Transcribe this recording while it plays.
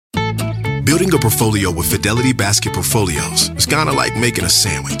Building a portfolio with Fidelity Basket Portfolios is kind of like making a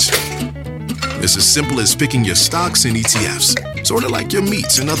sandwich. It's as simple as picking your stocks and ETFs, sort of like your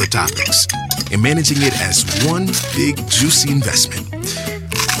meats and other topics, and managing it as one big, juicy investment.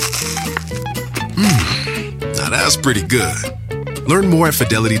 Now that's pretty good. Learn more at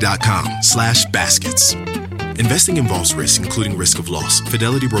fidelity.com/baskets. Investing involves risk, including risk of loss.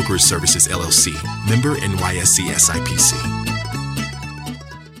 Fidelity Brokerage Services, LLC. Member NYSE SIPC.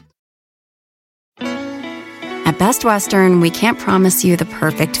 At Best Western, we can't promise you the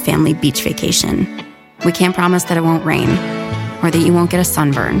perfect family beach vacation. We can't promise that it won't rain, or that you won't get a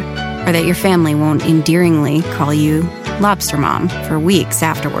sunburn, or that your family won't endearingly call you Lobster Mom for weeks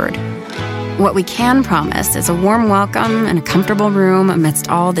afterward. What we can promise is a warm welcome and a comfortable room amidst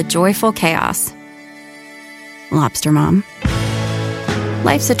all the joyful chaos. Lobster Mom.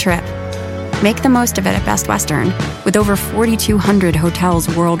 Life's a trip. Make the most of it at Best Western, with over 4,200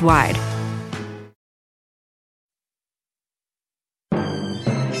 hotels worldwide.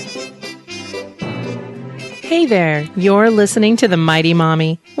 Hey there, you're listening to The Mighty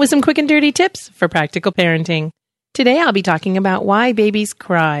Mommy with some quick and dirty tips for practical parenting. Today I'll be talking about why babies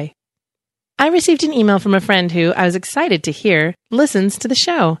cry. I received an email from a friend who, I was excited to hear, listens to the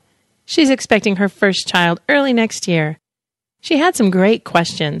show. She's expecting her first child early next year. She had some great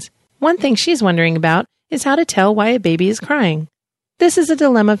questions. One thing she's wondering about is how to tell why a baby is crying. This is a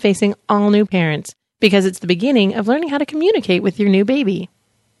dilemma facing all new parents because it's the beginning of learning how to communicate with your new baby.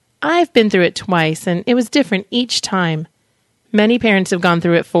 I've been through it twice, and it was different each time. Many parents have gone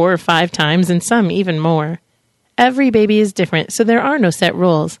through it 4 or 5 times, and some even more. Every baby is different, so there are no set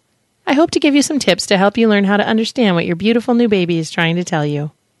rules. I hope to give you some tips to help you learn how to understand what your beautiful new baby is trying to tell you.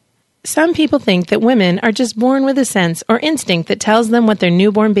 Some people think that women are just born with a sense or instinct that tells them what their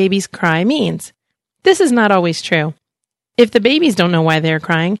newborn baby's cry means. This is not always true. If the babies don't know why they are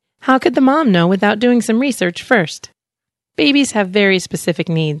crying, how could the mom know without doing some research first? Babies have very specific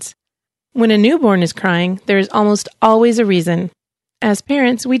needs. When a newborn is crying, there is almost always a reason. As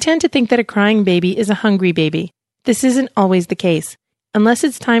parents, we tend to think that a crying baby is a hungry baby. This isn't always the case. Unless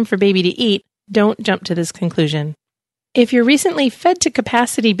it's time for baby to eat, don't jump to this conclusion. If your recently fed to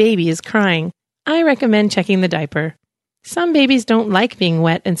capacity baby is crying, I recommend checking the diaper. Some babies don't like being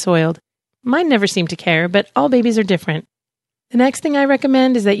wet and soiled. Mine never seem to care, but all babies are different. The next thing I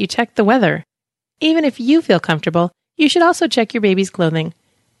recommend is that you check the weather. Even if you feel comfortable, you should also check your baby's clothing.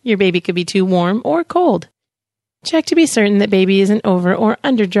 Your baby could be too warm or cold. Check to be certain that baby isn't over or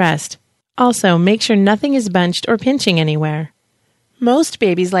underdressed. Also, make sure nothing is bunched or pinching anywhere. Most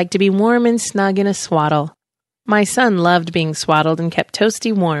babies like to be warm and snug in a swaddle. My son loved being swaddled and kept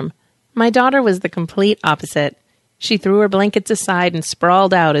toasty warm. My daughter was the complete opposite. She threw her blankets aside and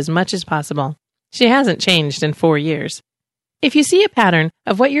sprawled out as much as possible. She hasn't changed in 4 years. If you see a pattern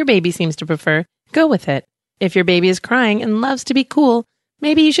of what your baby seems to prefer, go with it. If your baby is crying and loves to be cool,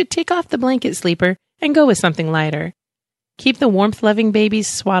 maybe you should take off the blanket sleeper and go with something lighter. Keep the warmth-loving babies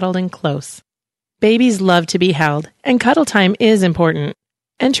swaddled and close. Babies love to be held, and cuddle time is important.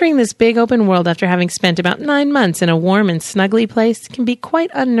 Entering this big open world after having spent about 9 months in a warm and snuggly place can be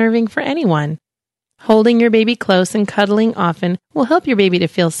quite unnerving for anyone. Holding your baby close and cuddling often will help your baby to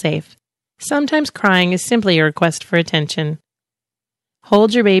feel safe. Sometimes crying is simply a request for attention.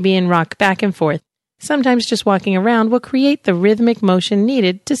 Hold your baby and rock back and forth. Sometimes just walking around will create the rhythmic motion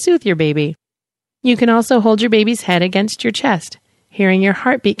needed to soothe your baby. You can also hold your baby's head against your chest. Hearing your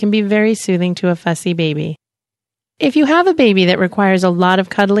heartbeat can be very soothing to a fussy baby. If you have a baby that requires a lot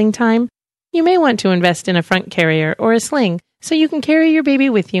of cuddling time, you may want to invest in a front carrier or a sling so you can carry your baby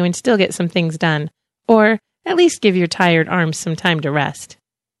with you and still get some things done, or at least give your tired arms some time to rest.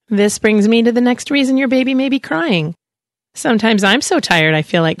 This brings me to the next reason your baby may be crying. Sometimes I'm so tired I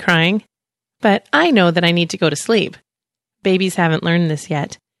feel like crying, but I know that I need to go to sleep. Babies haven't learned this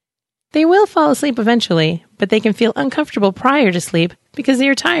yet. They will fall asleep eventually, but they can feel uncomfortable prior to sleep because they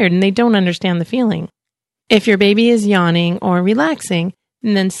are tired and they don't understand the feeling. If your baby is yawning or relaxing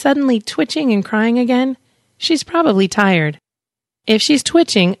and then suddenly twitching and crying again, she's probably tired. If she's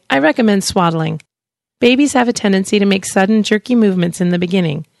twitching, I recommend swaddling. Babies have a tendency to make sudden jerky movements in the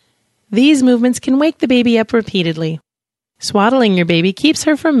beginning. These movements can wake the baby up repeatedly. Swaddling your baby keeps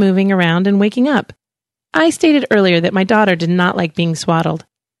her from moving around and waking up. I stated earlier that my daughter did not like being swaddled.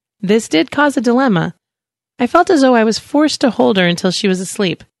 This did cause a dilemma. I felt as though I was forced to hold her until she was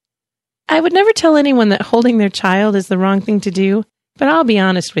asleep. I would never tell anyone that holding their child is the wrong thing to do, but I'll be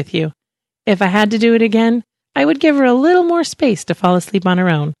honest with you. If I had to do it again, I would give her a little more space to fall asleep on her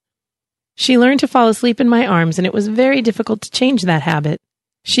own. She learned to fall asleep in my arms, and it was very difficult to change that habit.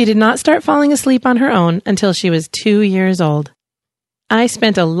 She did not start falling asleep on her own until she was 2 years old. I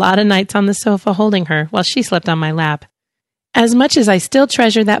spent a lot of nights on the sofa holding her while she slept on my lap. As much as I still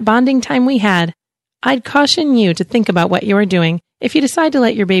treasure that bonding time we had, I'd caution you to think about what you are doing if you decide to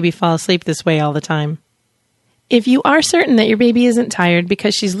let your baby fall asleep this way all the time. If you are certain that your baby isn't tired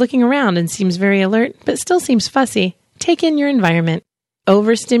because she's looking around and seems very alert but still seems fussy, take in your environment.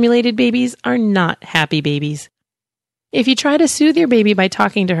 Overstimulated babies are not happy babies. If you try to soothe your baby by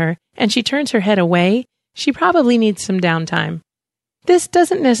talking to her and she turns her head away, she probably needs some downtime. This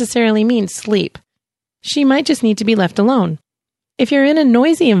doesn't necessarily mean sleep. She might just need to be left alone. If you're in a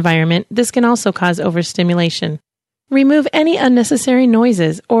noisy environment, this can also cause overstimulation. Remove any unnecessary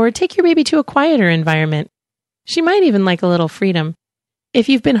noises or take your baby to a quieter environment. She might even like a little freedom. If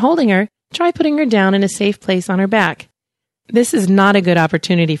you've been holding her, try putting her down in a safe place on her back. This is not a good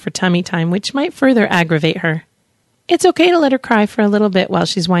opportunity for tummy time, which might further aggravate her. It's okay to let her cry for a little bit while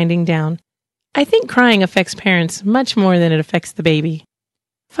she's winding down. I think crying affects parents much more than it affects the baby.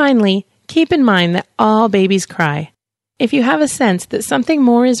 Finally, keep in mind that all babies cry. If you have a sense that something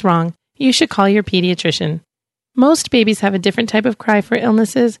more is wrong, you should call your pediatrician. Most babies have a different type of cry for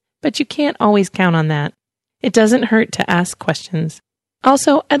illnesses, but you can't always count on that. It doesn't hurt to ask questions.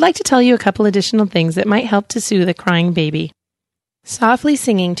 Also, I'd like to tell you a couple additional things that might help to soothe a crying baby. Softly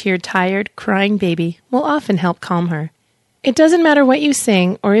singing to your tired, crying baby will often help calm her. It doesn't matter what you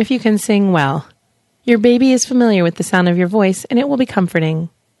sing or if you can sing well. Your baby is familiar with the sound of your voice and it will be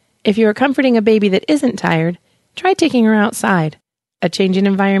comforting. If you are comforting a baby that isn't tired, try taking her outside. A change in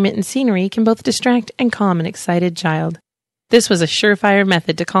environment and scenery can both distract and calm an excited child. This was a surefire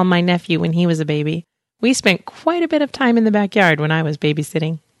method to calm my nephew when he was a baby. We spent quite a bit of time in the backyard when I was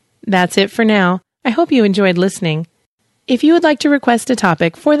babysitting. That's it for now. I hope you enjoyed listening. If you would like to request a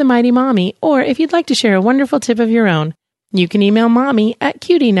topic for the Mighty Mommy, or if you'd like to share a wonderful tip of your own, you can email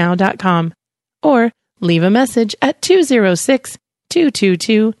mommy@cutienow.com or leave a message at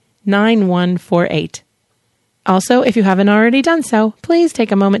 206-222-9148. Also, if you haven't already done so, please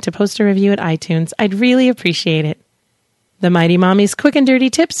take a moment to post a review at iTunes. I'd really appreciate it. The Mighty Mommy's Quick and Dirty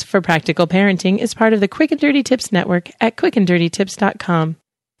Tips for Practical Parenting is part of the Quick and Dirty Tips Network at quickanddirtytips.com.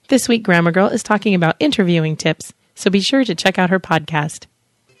 This week, Grammar Girl is talking about interviewing tips, so be sure to check out her podcast.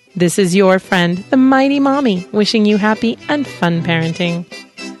 This is your friend, the Mighty Mommy, wishing you happy and fun parenting.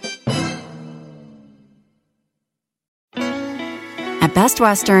 At Best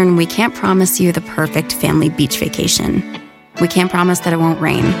Western, we can't promise you the perfect family beach vacation. We can't promise that it won't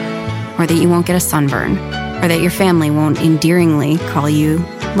rain, or that you won't get a sunburn, or that your family won't endearingly call you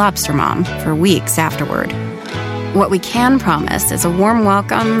Lobster Mom for weeks afterward. What we can promise is a warm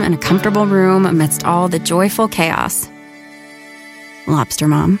welcome and a comfortable room amidst all the joyful chaos. Lobster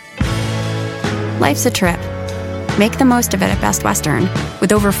Mom. Life's a trip. Make the most of it at Best Western,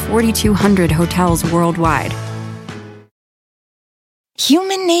 with over 4,200 hotels worldwide.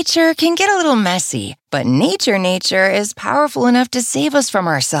 Human nature can get a little messy, but nature is powerful enough to save us from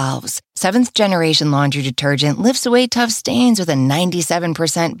ourselves. Seventh Generation Laundry Detergent lifts away tough stains with a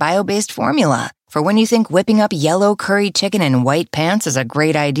 97% bio-based formula. For when you think whipping up yellow curry chicken in white pants is a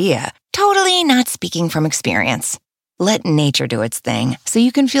great idea. Totally not speaking from experience. Let nature do its thing so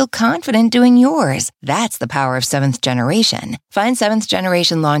you can feel confident doing yours. That's the power of Seventh Generation. Find Seventh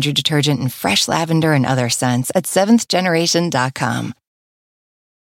Generation Laundry Detergent in fresh lavender and other scents at seventhgeneration.com.